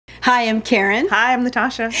Hi, I'm Karen. Hi, I'm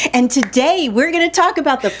Natasha. And today we're going to talk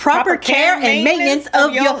about the proper care and maintenance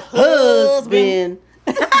of your husband.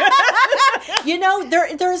 You know,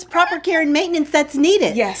 there's proper care and maintenance that's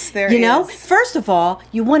needed. Yes, there is. You know, first of all,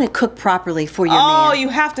 you want to cook properly for your man. Oh, you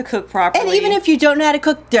have to cook properly. And even if you don't know how to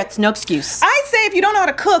cook, that's no excuse. I say if you don't know how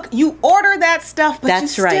to cook, you order that stuff, but you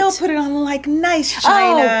still put it on like nice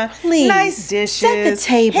china, please. Nice dishes. Set the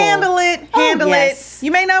table. Handle it. Yes.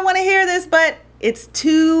 You may not want to hear this, but it's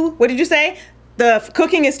too, what did you say? The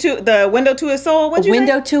cooking is the window to his soul. What'd you say?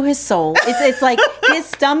 Window to his soul. It's like his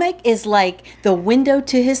stomach is like the window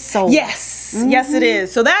to his soul. Yes, yes it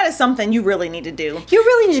is. So that is something you really need to do. You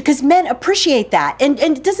really need to, because men appreciate that, and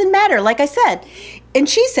it doesn't matter. Like I said, and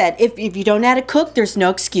she said, if you don't know how to cook, there's no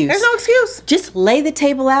excuse. There's no excuse. Just lay the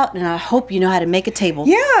table out, and I hope you know how to make a table.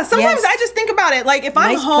 Yeah, sometimes I just think about it. Like if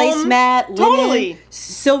I'm home. Nice placemat, linen,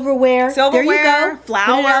 silverware. There you go. Flowers.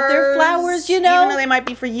 Put it out there, flowers, you know. Even though they might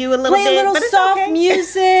be for you a little Play bit. a little but it's soft okay.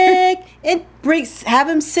 music, and have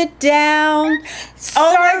him sit down.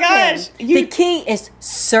 Oh my gosh. The key is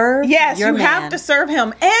serve your man. Yes, you have to serve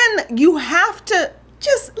him. And you have to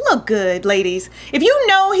just look good, ladies. If you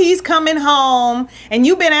know he's coming home and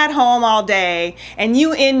you've been at home all day and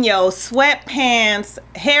you in your sweatpants,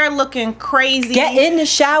 hair looking crazy. Get in the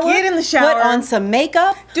shower. Get in the shower. Put on some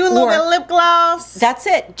makeup. Do a little bit of lip gloss. That's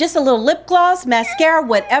it. Just a little lip gloss, mascara,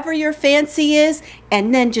 whatever your fancy is.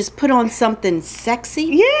 And then just put on something sexy.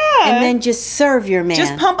 Yeah. And then just serve your man.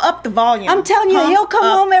 Just pump up the volume. I'm telling you, he'll come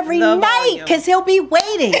home every night because he'll be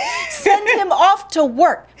waiting. Send him off to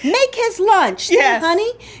work. Make his lunch. Yes. Say,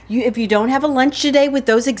 honey, if you don't have a lunch today with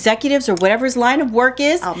those executives or whatever his line of work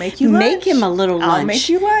is, I'll make you lunch. Make him a little lunch. I'll make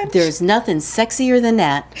you lunch. There's nothing sexier than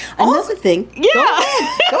that. Another thing. Yeah. Go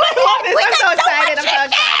ahead. Go ahead. I'm so excited. I'm so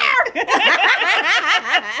excited.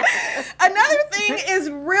 Another thing is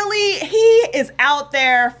really, he is out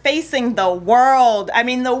there facing the world. I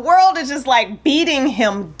mean, the world is just like beating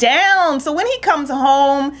him down. So when he comes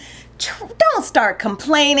home, don't start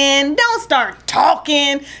complaining. Don't start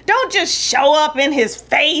talking. Don't just show up in his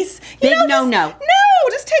face. No,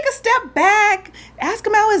 just take a step back. Ask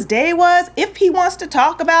him how his day was. If he wants to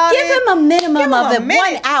talk about Give him a minimum of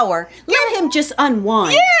 1 hour. Let him just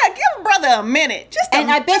unwind. Yeah, give brother a minute.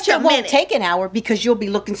 I bet you it won't take an hour because you'll be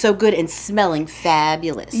looking so good and smelling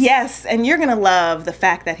fabulous. Yes, and you're going to love the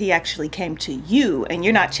fact that he actually came to you and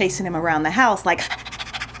you're not chasing him around the house like...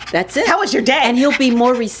 That's it. How was your day? And he'll be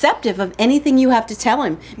more receptive of anything you have to tell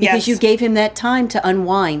him because you gave him that time to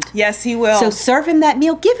unwind. Yes, he will. So serve him that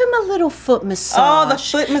meal. Give him a little foot massage. Oh, the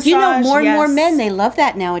foot massage. You know, more and more men, they love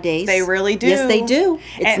that nowadays. They really do. Yes, they do.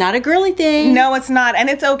 It's not a girly thing. No, it's not. And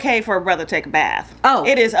it's okay for a brother to take a bath. Oh.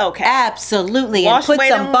 It is okay. Absolutely. And put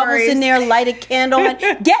some bubbles in there, light a candle, and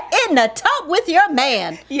get in the tub with your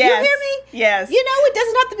man. Yes. You hear me? Yes. You know, it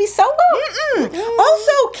doesn't have to be solo.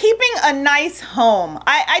 Also, keeping a nice home.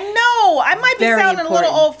 I know I might be sounding a little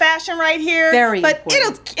old-fashioned right here, but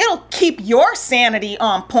it'll keep your sanity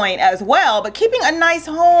on point as well. But keeping a nice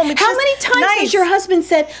home. How many times has your husband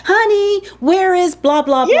said, honey, where is blah,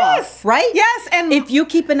 blah, blah? Yes. Right? Yes. And if you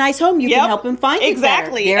keep a nice home, you can help him find it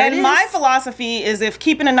better. And my philosophy is if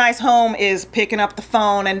keeping a nice home is picking up the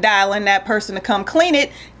phone and dialing that person to come clean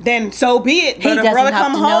it, then so be it. But a brother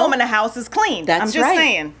come home and the house is clean. That's I'm just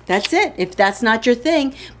saying. That's it. If that's not your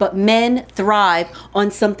thing. But men thrive on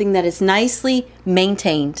something that is nicely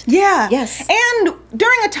maintained. Yeah. Yes. And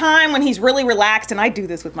during a time when he's really relaxed, and I do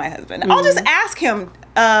this with my husband, I'll just ask him,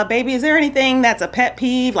 baby, is there anything that's a pet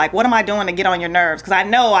peeve? Like, what am I doing to get on your nerves? Because I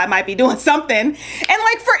know I might be doing something. And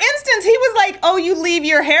like, for instance, he was like, oh, you leave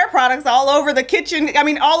your hair products all over the kitchen. I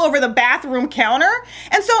mean, all over the bathroom counter.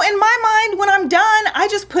 And so in my mind, when I'm done, I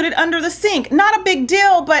just put it under the sink. Not a big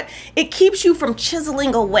deal, but it keeps you from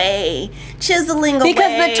chiseling away. Because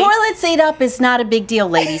the toilet seat up is not a big deal,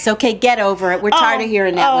 ladies. Okay, get over it. We're tired of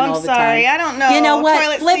hearing that one all the time. I'm sorry. I don't know. You know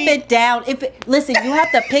what? Flip it down. Listen, you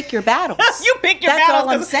have to pick your battles. You pick your battles. That's all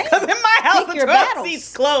I'm saying. Because in my house, the toilet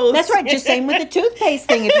seat's closed. That's right. Just same with the toothpaste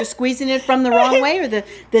thing. If you're squeezing it from the wrong way or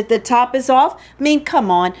the top is off, I mean, come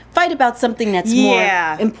on. Fight about something that's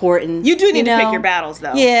more important. You do need to pick your battles,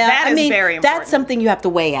 though. Yeah. That is very important. That's something you have to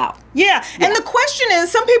weigh out. Yeah. And the question is,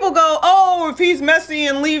 some people go, oh, if he's messy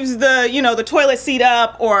and leaves the toilet seat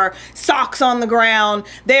up or socks on the ground,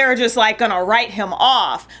 they're just like going to write him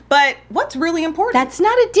off. But what's really important? That's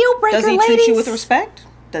not a deal breaker, ladies. Does he treat you with respect?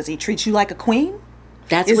 Does he treat you like a queen?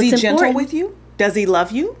 That's what's important. Is he gentle important. with you? Does he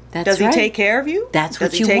love you? That's Does he right. take care of you? That's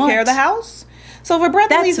what you want. Does you he take care of the house? So if a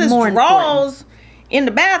brother leaves his drawers in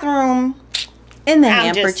the bathroom, In the I'm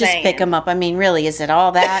hamper, just just saying. pick them up. I mean, really, is it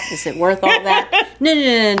all that? Is it worth all that? No, no,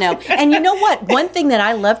 no, no, no. And you know what? One thing that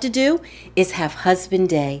I love to do is have husband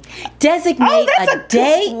day. Designate a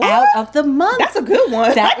day out of the month. That's a good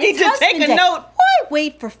one. That I need is to husband take a day. note. Why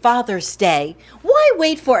wait for Father's Day? Why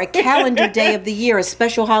wait for a calendar day of the year, a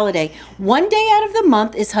special holiday? One day out of the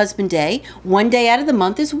month is husband day. One day out of the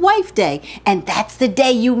month is wife day. And that's the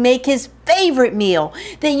day you make his favorite meal,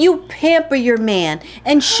 that you pamper your man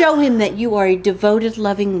and show him that you are a devoted,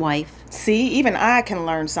 loving wife. See, even I can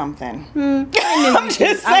learn something. I knew I'm you just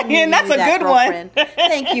did. I knew saying, you that's knew a that, good one. girlfriend.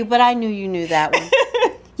 Thank you, but I knew you knew that one.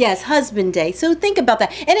 Yes, husband day. So think about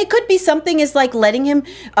that. And it could be something as like letting him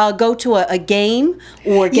go to a game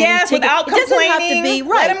or getting tickets. Without It doesn't have to complaining. be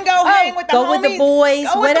right. Let him go hang with the Go with the homies. boys,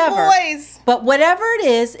 Go with the whatever. boys. But whatever it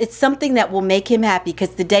is, it's something that will make him happy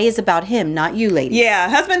because the day is about him, not you, ladies. Yeah,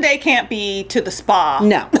 husband day can't be to the spa.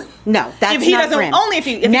 No, no, that's If he not doesn't, for him. only if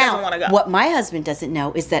he doesn't want to go. What my husband doesn't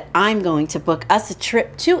know is that I'm going to book us a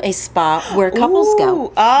trip to a spa where couples go.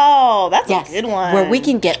 Ooh, oh, that's Yes, a good one. where we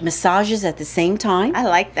can get massages at the same time. I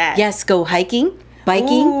like that. Yes, go hiking,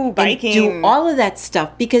 biking, Ooh, biking. and do all of that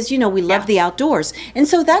stuff because, you know, we love the outdoors. And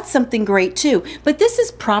so that's something great too. But this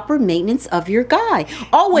is proper maintenance of your guy.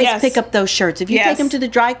 Always Yes. pick up those shirts. If you Yes. take them to the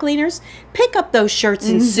dry cleaners, pick up those shirts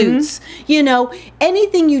and suits. You know,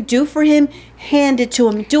 anything you do for him, hand it to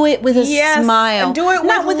him. Do it with a Yes, smile. and do it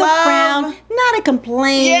not with with a love. frown, not a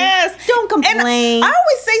complaint. Yes. Don't complain. And I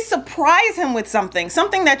always say surprise him with something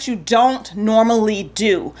that you don't normally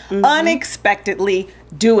do. Unexpectedly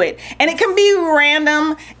do it. And it can be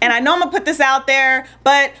random. And I know I'm going to put this out there,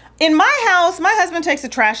 but in my house, my husband takes the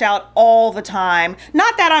trash out all the time.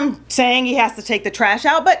 Not that I'm saying he has to take the trash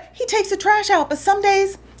out, but he takes the trash out. But some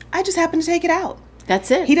days, I just happen to take it out.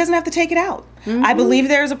 That's it. He doesn't have to take it out. I believe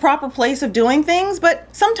there's a proper place of doing things, but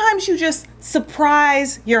sometimes you just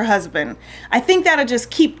surprise your husband. I think that'll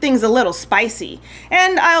just keep things a little spicy.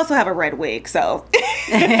 And I also have a red wig, so.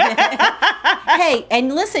 Hey,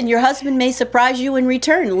 and listen, your husband may surprise you in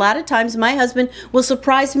return. A lot of times my husband will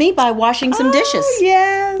surprise me by washing some dishes.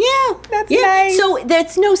 Yes. Yeah. That's nice. So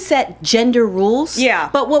there's no set gender rules. Yeah.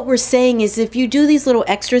 But what we're saying is if you do these little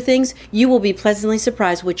extra things, you will be pleasantly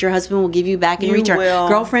surprised what your husband will give you back in You return. will.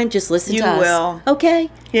 Girlfriend, just listen You to us. will. Okay?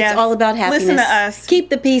 Yes. It's all about happiness. Listen to us. Keep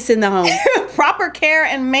the peace in the home. Proper care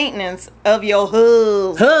and maintenance of your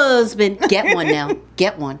husband. Husband, get one now.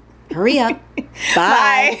 Get one. Hurry up. Bye.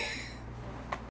 Bye.